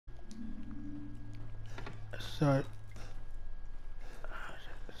So,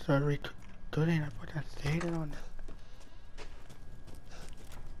 tú no puedes seguir donde.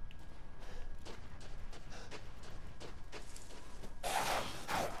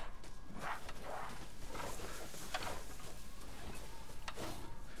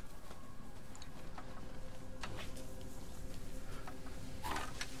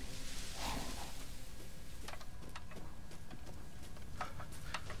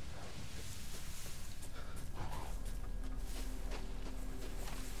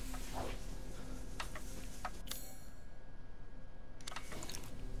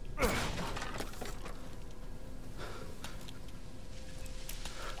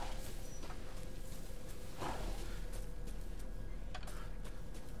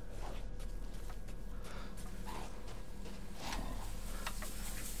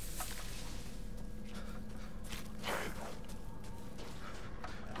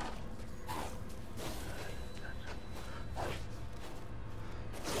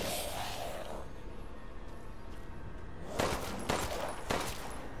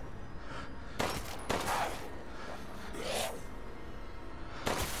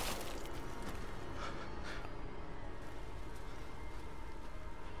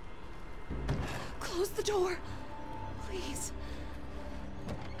 Close the door, please.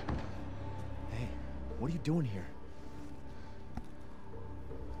 Hey, what are you doing here?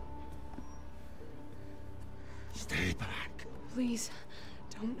 Stay back. Please,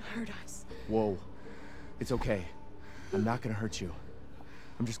 don't hurt us. Whoa. It's okay. I'm not gonna hurt you.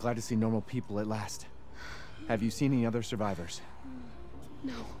 I'm just glad to see normal people at last. Have you seen any other survivors?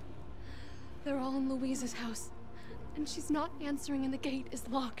 No. They're all in Louise's house. And she's not answering and the gate is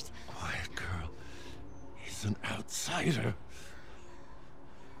locked. Quiet girl. He's an outsider.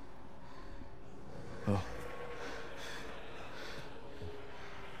 Oh.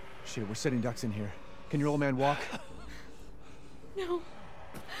 Shit, we're sitting ducks in here. Can your old man walk? No.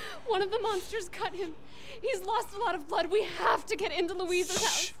 One of the monsters cut him. He's lost a lot of blood. We have to get into Louise's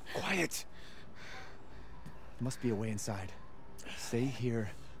house. Quiet! There must be a way inside. Stay here,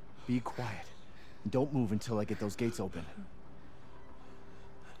 be quiet, and don't move until I get those gates open.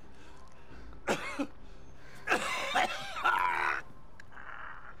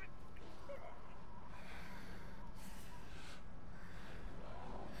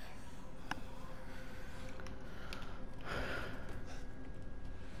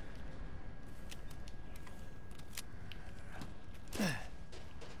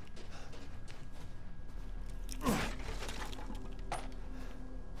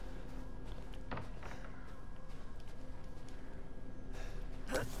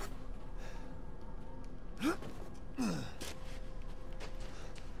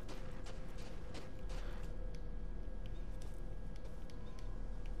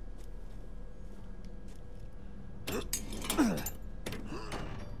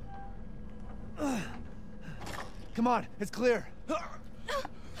 Come on, it's clear.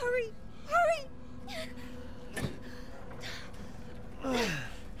 Hurry! Hurry!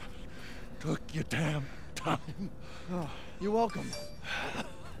 Took your damn time. Oh, you're welcome.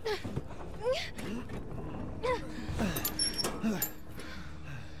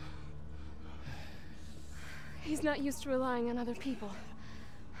 He's not used to relying on other people.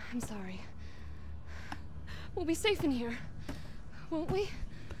 I'm sorry. We'll be safe in here, won't we?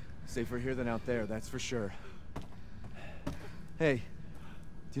 Safer here than out there, that's for sure. Hey,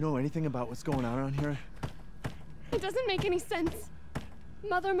 do you know anything about what's going on around here? It doesn't make any sense.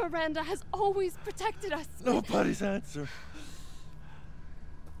 Mother Miranda has always protected us. Nobody's answer.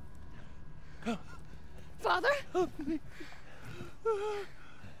 Father? We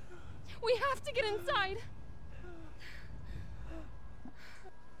have to get inside.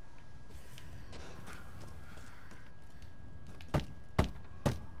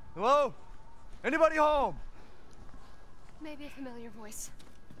 Hello? Anybody home? Maybe a familiar voice.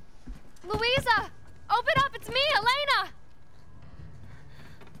 Louisa! Open up! It's me, Elena!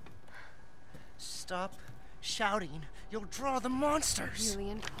 Stop shouting. You'll draw the monsters.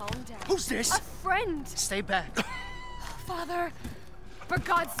 Julian, calm down. Who's this? A friend! Stay back. Father! For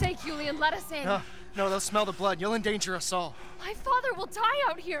God's sake, Julian, let us in. No, they'll smell the blood. You'll endanger us all. My father will die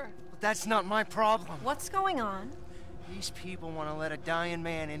out here. But that's not my problem. What's going on? These people want to let a dying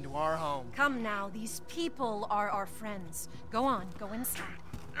man into our home. Come now, these people are our friends. Go on, go inside.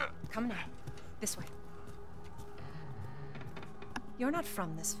 Come now, this way. You're not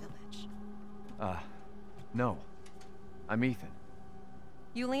from this village. No. I'm Ethan.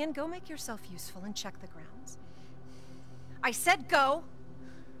 Julian, go make yourself useful and check the grounds. I said go!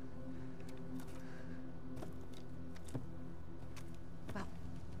 Well,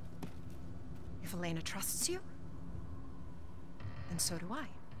 if Elena trusts you, And so do I.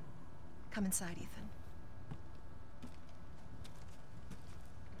 Come inside, Ethan.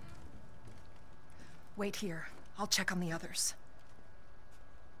 Wait here. I'll check on the others.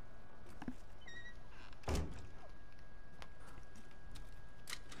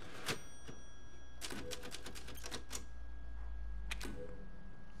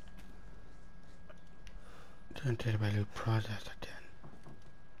 Don't tell me the process again.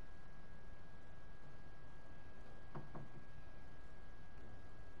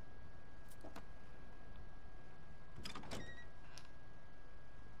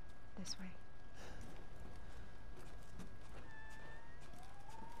 This way.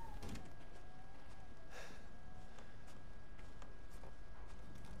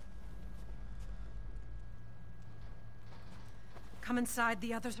 Come inside,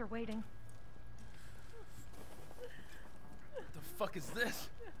 the others are waiting. What the fuck is this?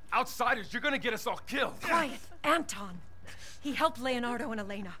 Outsiders, you're gonna get us all killed. Quiet, Anton. He helped Leonardo and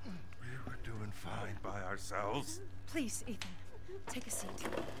Elena. We were doing fine by ourselves. Please, Ethan, take a seat.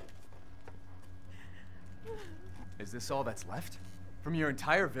 Is this all that's left? From your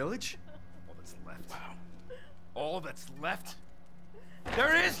entire village? All that's left. Wow. All that's left?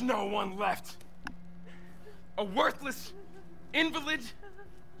 There is no one left! A worthless invalid,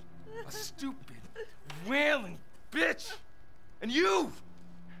 a stupid, wailing bitch, and you!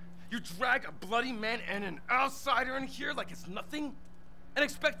 You drag a bloody man and an outsider in here like it's nothing, and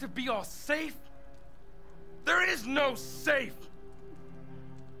expect to be all safe? There is no safe!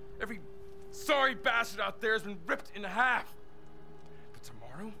 Every sorry bastard out there has been ripped in half. But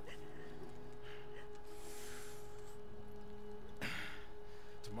tomorrow?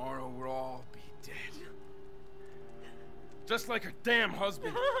 Tomorrow we'll all be dead. Just like her damn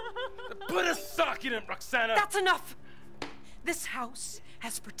husband. Put a sock in it, Roxana! That's enough! This house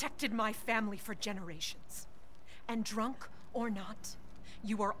has protected my family for generations. And drunk or not,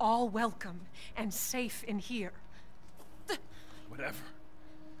 you are all welcome and safe in here. Whatever.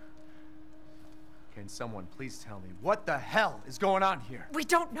 Can someone please tell me what the hell is going on here? We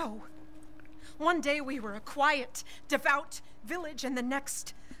don't know. One day we were a quiet, devout village, and the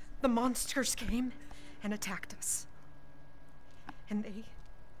next, the monsters came and attacked us. And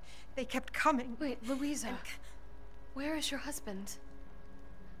they kept coming. Wait, Luisa. Where is your husband?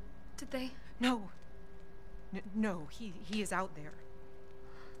 Did they? No. No, he is out there.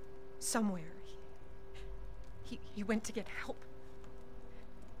 Somewhere. He went to get help.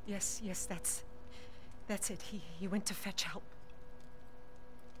 Yes, that's it. He went to fetch help.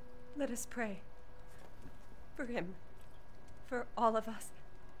 Let us pray. For him. For all of us.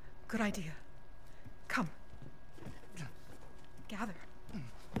 Good idea. Come. Gather.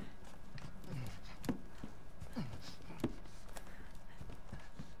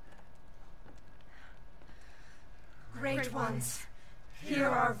 Great ones, hear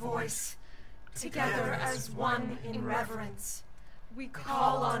our voice. Together as one in reverence, we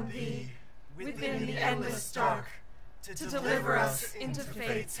call on thee within the endless dark to deliver us into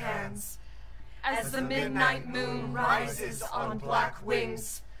fate's hands. As the midnight moon rises on black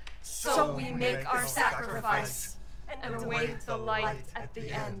wings, so we make our sacrifice and await the light at the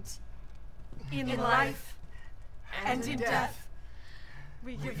end. In life and in death,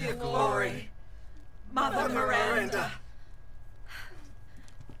 we give you glory, Mother Miranda.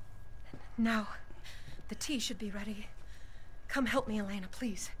 Now, the tea should be ready. Come help me, Elena,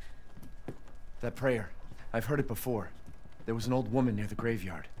 please. That prayer. I've heard it before. There was an old woman near the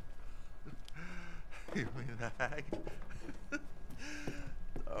graveyard. You mean the hag?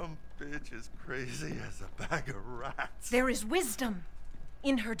 Dumb bitch is crazy as a bag of rats. There is wisdom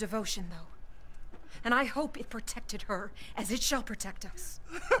in her devotion, though. And I hope it protected her as it shall protect us.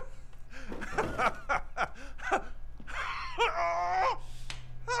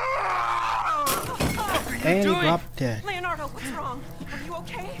 And he dropped dead. Leonardo, what's wrong? Are you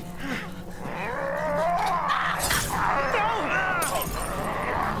okay?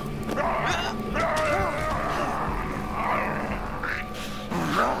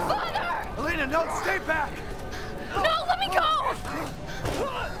 Elena, no, stay back! No, let me go!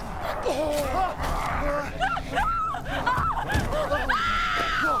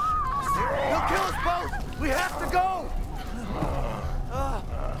 He'll kill us both! We have to go!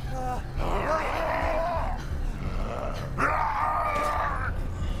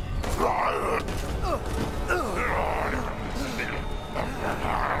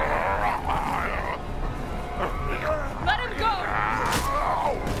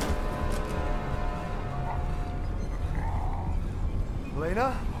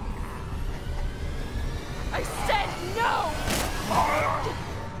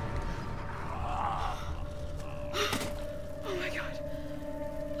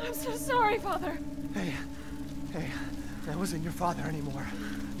 Father. Hey, that wasn't your father anymore.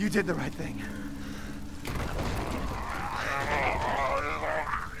 You did the right thing.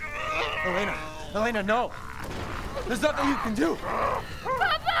 Elena, no! There's nothing you can do!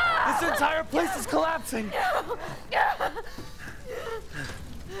 Papa! This entire place is collapsing!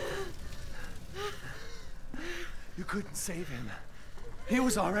 You couldn't save him. He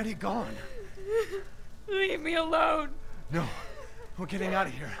was already gone. Leave me alone. No, we're getting out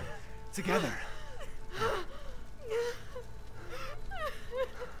of here. Together.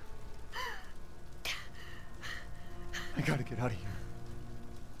 I gotta get out of here.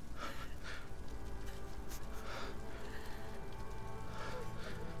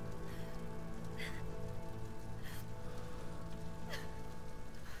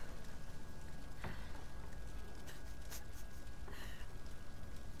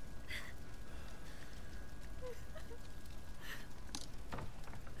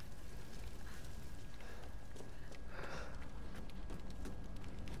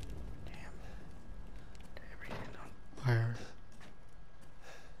 Fire.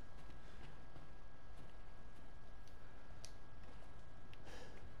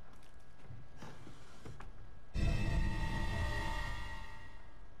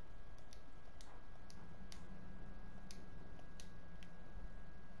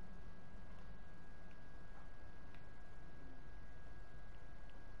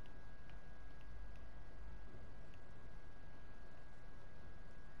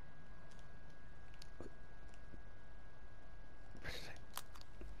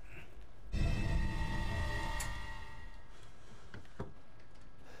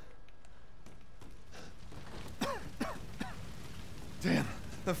 Damn,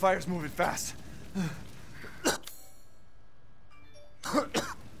 the fire's moving fast.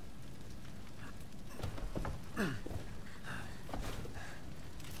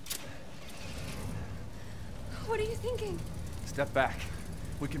 What are you thinking? Step back.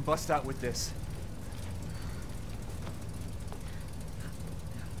 We can bust out with this.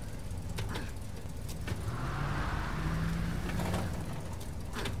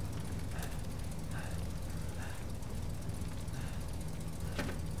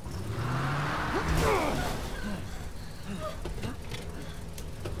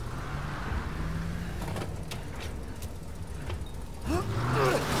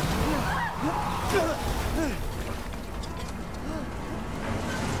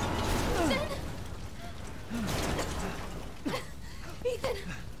 Ethan,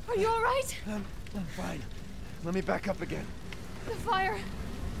 are you all right? I'm fine. Let me back up again. The fire.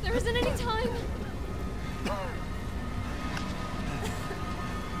 There isn't any time.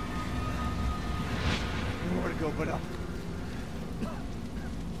 Nowhere to go but up.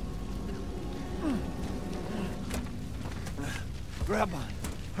 Grab on.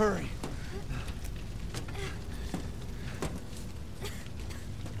 Hurry.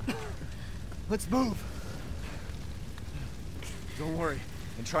 Let's move. Don't worry,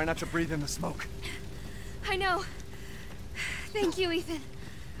 and try not to breathe in the smoke. I know. Thank you, Ethan.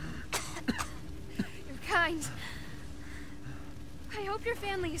 You're kind. I hope your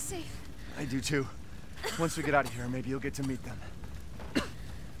family is safe. I do too. Once we get out of here, maybe you'll get to meet them.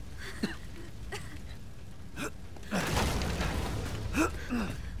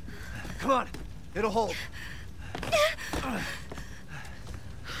 Come on, it'll hold.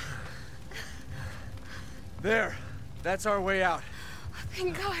 There, that's our way out.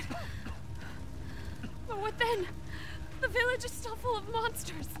 Thank God. But what then? The village is still full of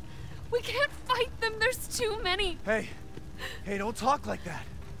monsters. We can't fight them. There's too many. Hey, don't talk like that.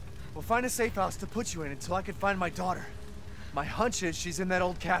 We'll find a safe house to put you in until I can find my daughter. My hunch is she's in that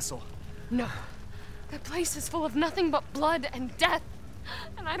old castle. No. That place is full of nothing but blood and death.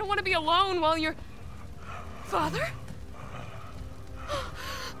 And I don't want to be alone while you're... Father?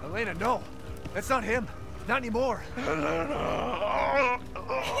 Elena, no. That's not him. Not anymore. He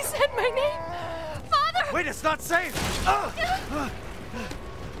said my name. Father! Wait, it's not safe!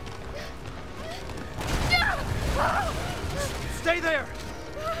 Stay there!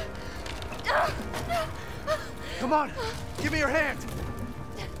 Come on, give me your hand!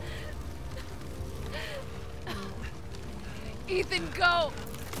 Ethan, go!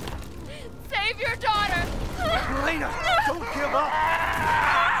 Save your daughter! Elena, don't give up!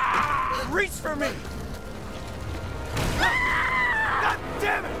 Reach for me! God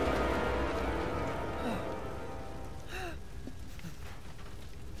damn it!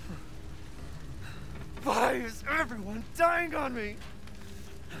 Why is everyone dying on me?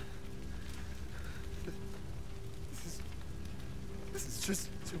 This is just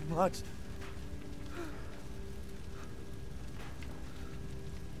too much.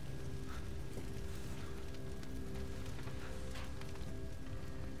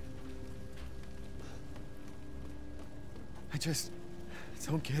 just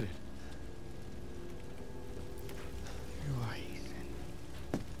don't get it. You are Ethan.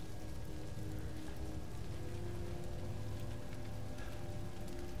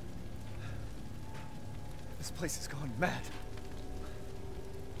 This place has gone mad.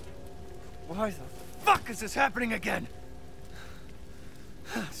 Why the fuck is this happening again?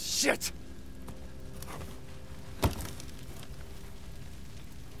 Shit!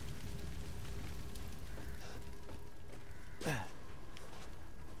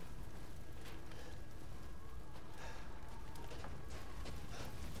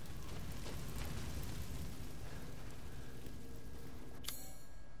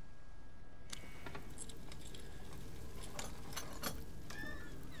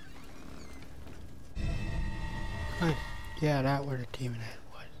 Yeah, that where the demon head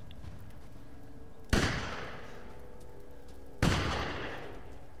was.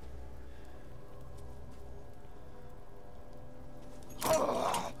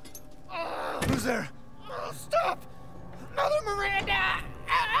 Who's there? Oh, stop! Mother Miranda!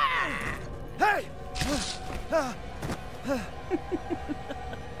 Hey!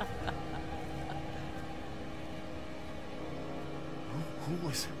 Who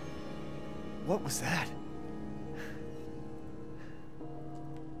was... What was that?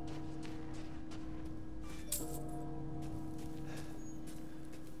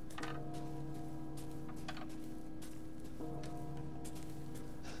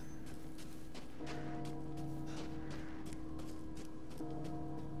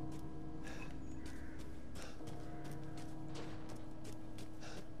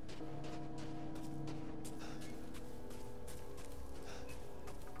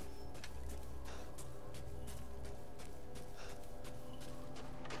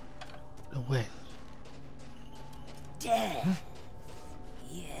 The witch. Death.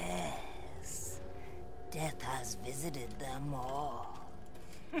 Yes. Death has visited them all.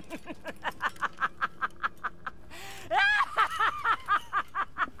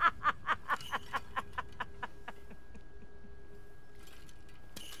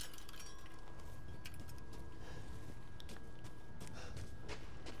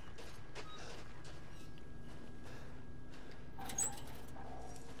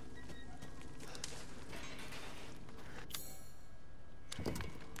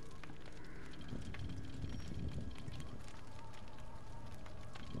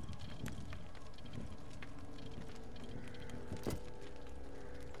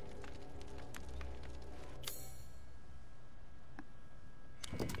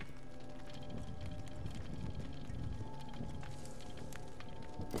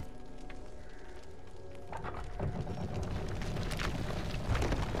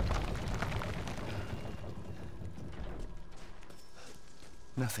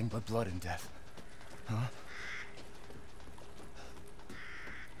 Nothing but blood and death. Huh?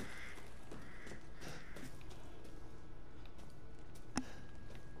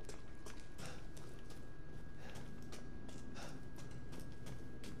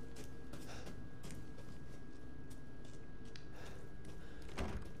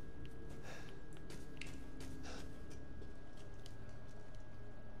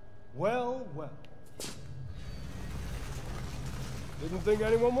 Well, well. Didn't think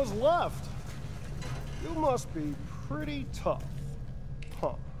anyone was left. You must be pretty tough.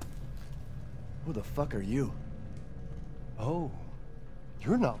 Huh. Who the fuck are you? Oh,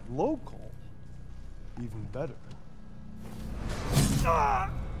 you're not local. Even better.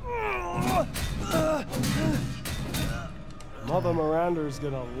 Mother Miranda's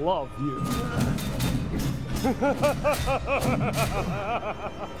gonna love you.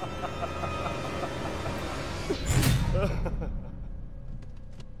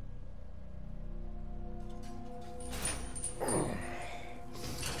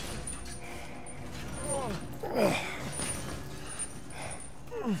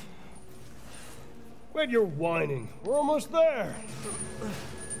 Wait, you're whining. We're almost there.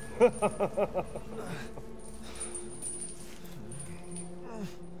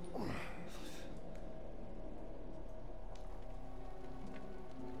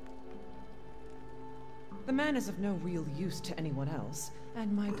 The man is of no real use to anyone else,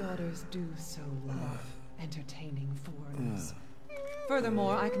 and my daughters do so love entertaining foreigners.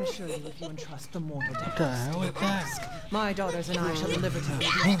 Furthermore, I can assure you, if you entrust the mortal What the depths to hell your is that? task, my daughters and I shall deliver to you the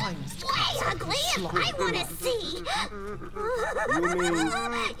finest cuts of Ugly, the slaughter. I want to see.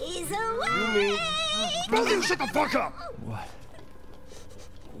 He's away. Both of you shut the fuck up! What?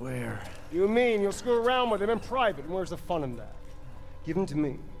 Where? You mean you'll screw around with him in private, and where's the fun in that? Give him to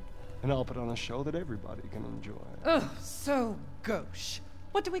me, and I'll put on a show that everybody can enjoy. Ugh, so gauche.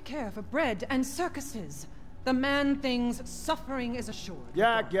 What do we care for bread and circuses? The man thinks suffering is assured.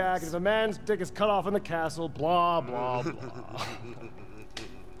 Yak, yak, if a man's dick is cut off in the castle, blah, blah, blah.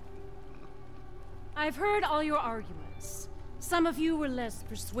 I've heard all your arguments. Some of you were less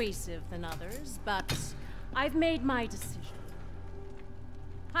persuasive than others, but I've made my decision.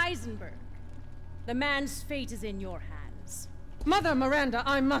 Heisenberg, the man's fate is in your hands. Mother Miranda,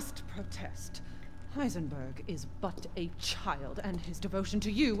 I must protest. Heisenberg is but a child, and his devotion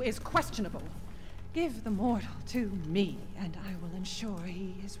to you is questionable. Give the mortal to me, and I will ensure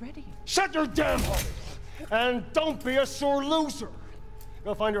he is ready. Shut your damn hole! And don't be a sore loser!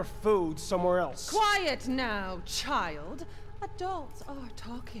 Go find your food somewhere else. Quiet now, child. Adults are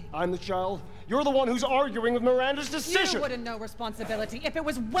talking. I'm the child. You're the one who's arguing with Miranda's decision. You wouldn't know responsibility if it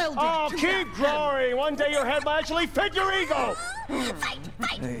was welded Oh, to keep growing! One day your head might actually fit your ego!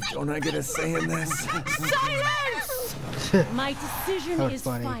 Hey, don't I get a say in this? Silence! My decision is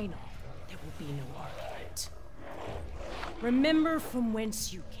funny. final. There will be no argument. Remember from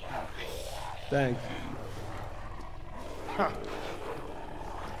whence you came. Thank you. Huh.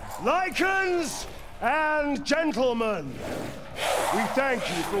 Lycans and gentlemen, we thank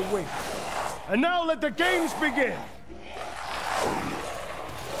you for waiting. And now let the games begin.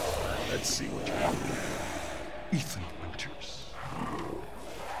 Let's see what you have. Ethan Winters.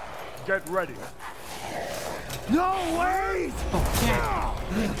 Get ready. No, wait!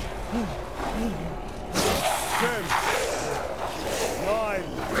 10, 9,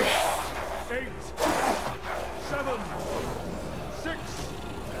 8, 7, 6,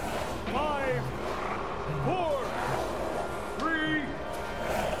 5, 4, 3,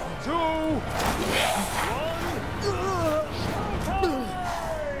 2, 1.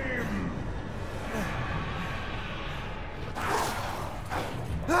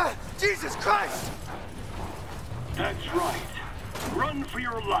 Jesus Christ! That's right. Run for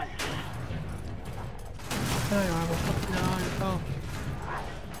your life.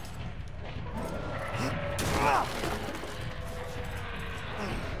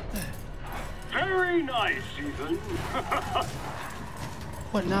 Very nice, Ethan.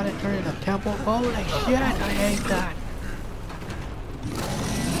 What, now they turn into temple? Holy shit, I hate that.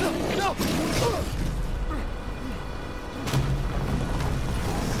 No!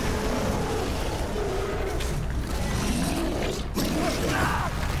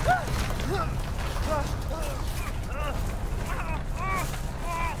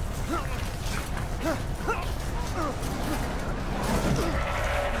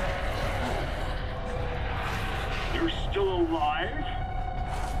 You're still alive?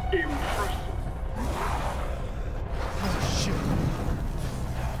 Impressive. Oh, shit.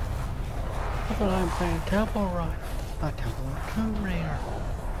 I thought I'm playing Temple Run. Not Temple Run, Tomb Raider.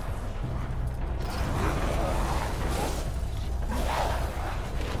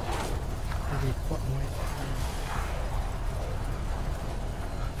 Maybe put away.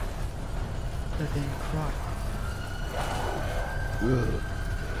 They're being crushed. Ugh.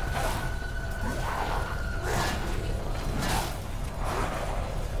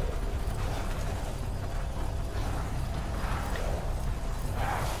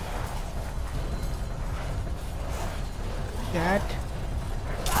 That.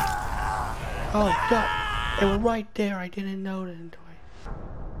 Oh god, it was right there. I didn't know it until I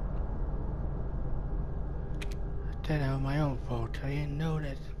did that was my own fault. I didn't know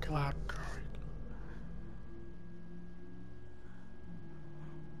that until after.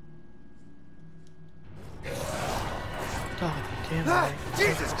 God damn it.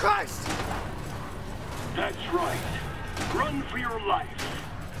 Jesus Christ! That's right. Run for your life.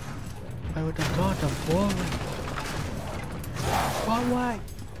 I would have gone to forward. One way.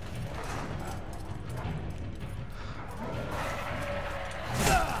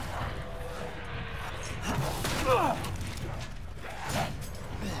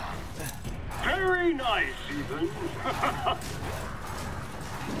 Very nice, Ethan.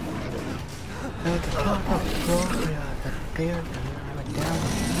 Now the top of the floor, the stairs, and I went down.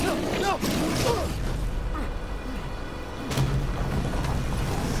 No!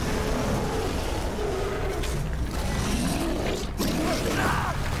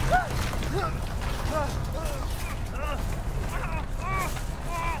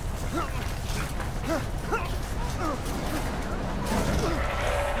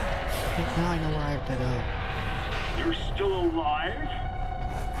 Now I know where I have to go. You're still alive?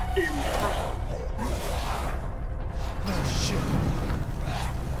 Impressive. Oh, shit.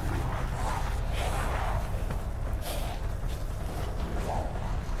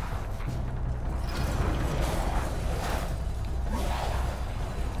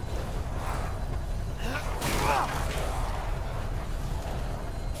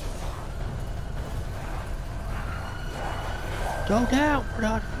 Slow down,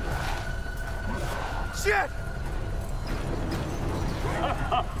 brother. Shit!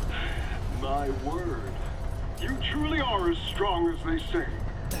 My word. You truly are as strong as they say.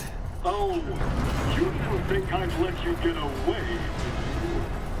 Oh, you didn't think I'd let you get away.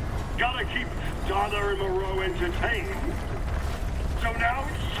 Gotta keep Donna and Moreau entertained. So now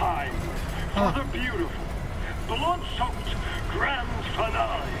it's time for the beautiful, blood-soaked grand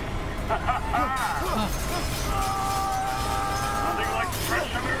finale. Nothing like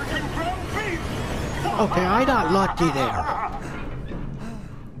fresh American ground beef. Okay, I got lucky there.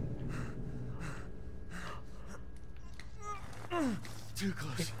 Too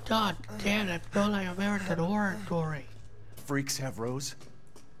close. God damn, it felt like American Horror Story. Freaks have Rose?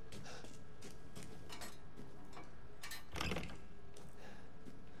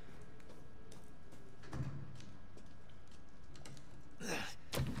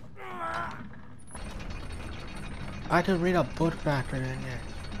 I could read a book factor in there.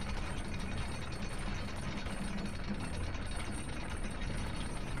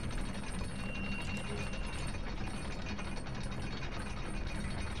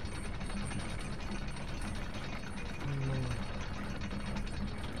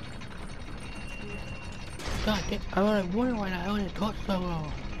 God damn, I was wondering why I only took so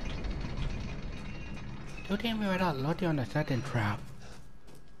long. You think we were not lucky on the second trap?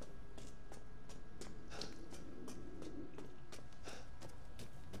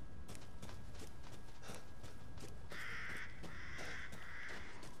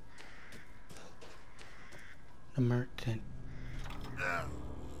 The merchant.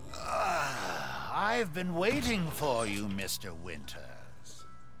 I've been waiting for you, Mr. Winters.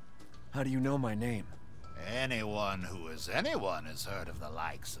 How do you know my name? Anyone who is anyone has heard of the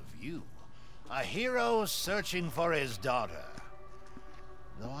likes of you. A hero searching for his daughter.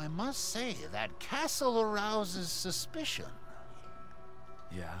 Though I must say, that castle arouses suspicion.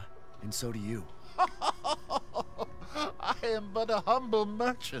 Yeah, and so do you. I am but a humble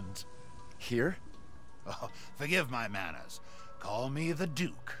merchant. Here? Oh, forgive my manners. Call me the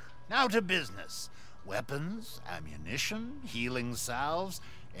Duke. Now to business. Weapons, ammunition, healing salves,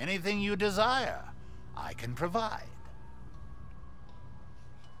 anything you desire, I can provide.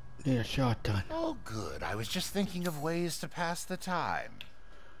 Need a shotgun. Oh, good. I was just thinking of ways to pass the time.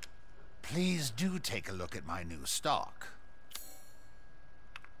 Please do take a look at my new stock.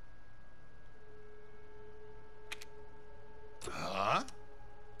 Huh?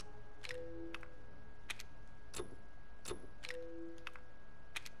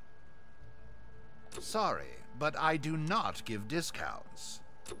 Sorry, but I do not give discounts.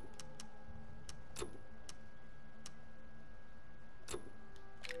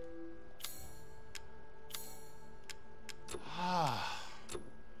 Ah.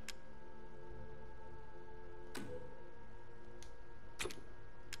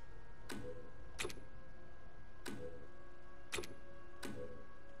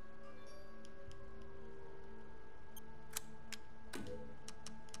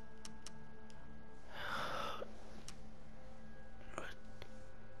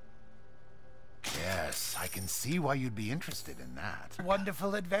 Yes, I can see why you'd be interested in that.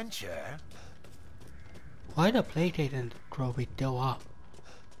 Wonderful adventure. Why the PlayStation trophy still up?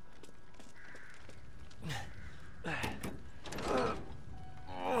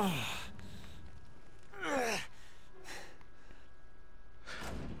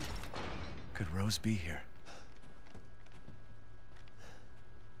 Could Rose be here?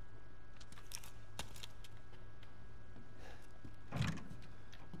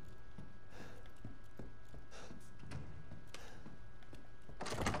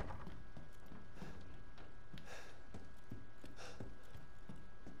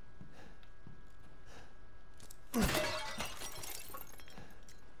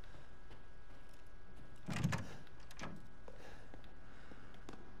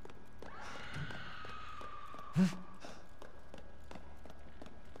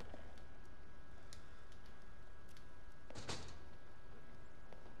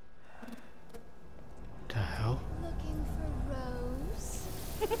 The hell? Looking for Rose?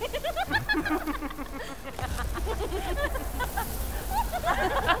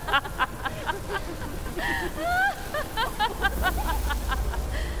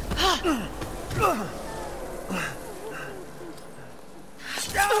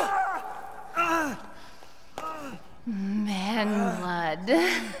 Man blood.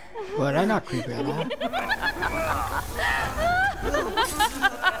 Well, that's not creepy at all.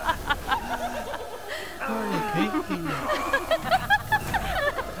 Where are they taking me?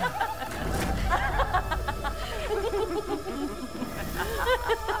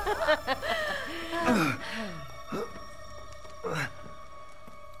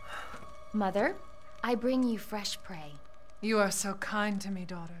 Mother, I bring you fresh prey. You are so kind to me,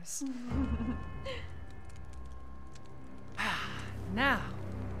 daughters. Now,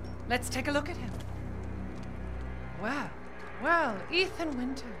 let's take a look at him. Well, Ethan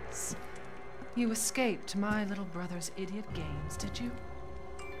Winters. You escaped my little brother's idiot games, did you?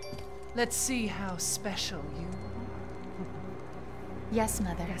 Let's see how special you are. Yes,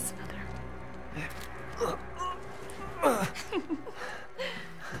 Mother. Yes, Mother.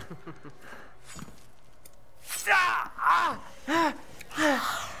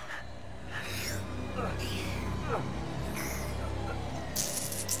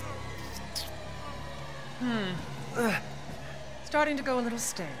 Starting to go a little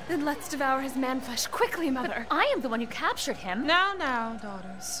stale. Then let's devour his man-flesh quickly, Mother. But I am the one who captured him. Now,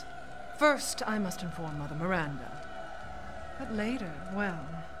 daughters. First, I must inform Mother Miranda. But later, well,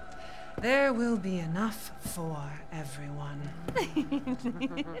 there will be enough for everyone.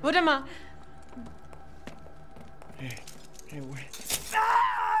 Udama! Hey, wait.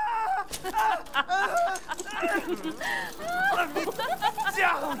 Let me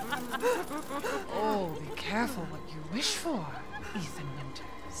down! Oh, be careful what you wish for, Ethan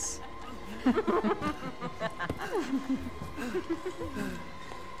Winters.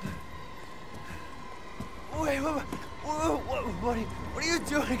 Wait, what are you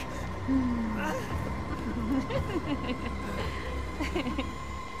doing?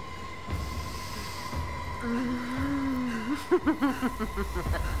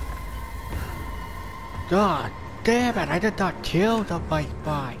 God damn it, I did not kill the white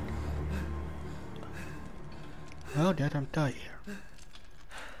spy. Well, that I'm done here.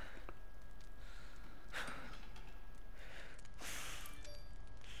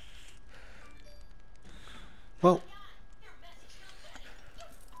 Well.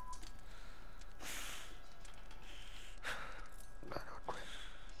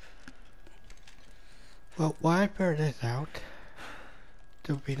 Well, why I figure this out,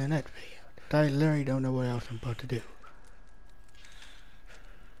 to be the next video. I literally don't know what else I'm about to do.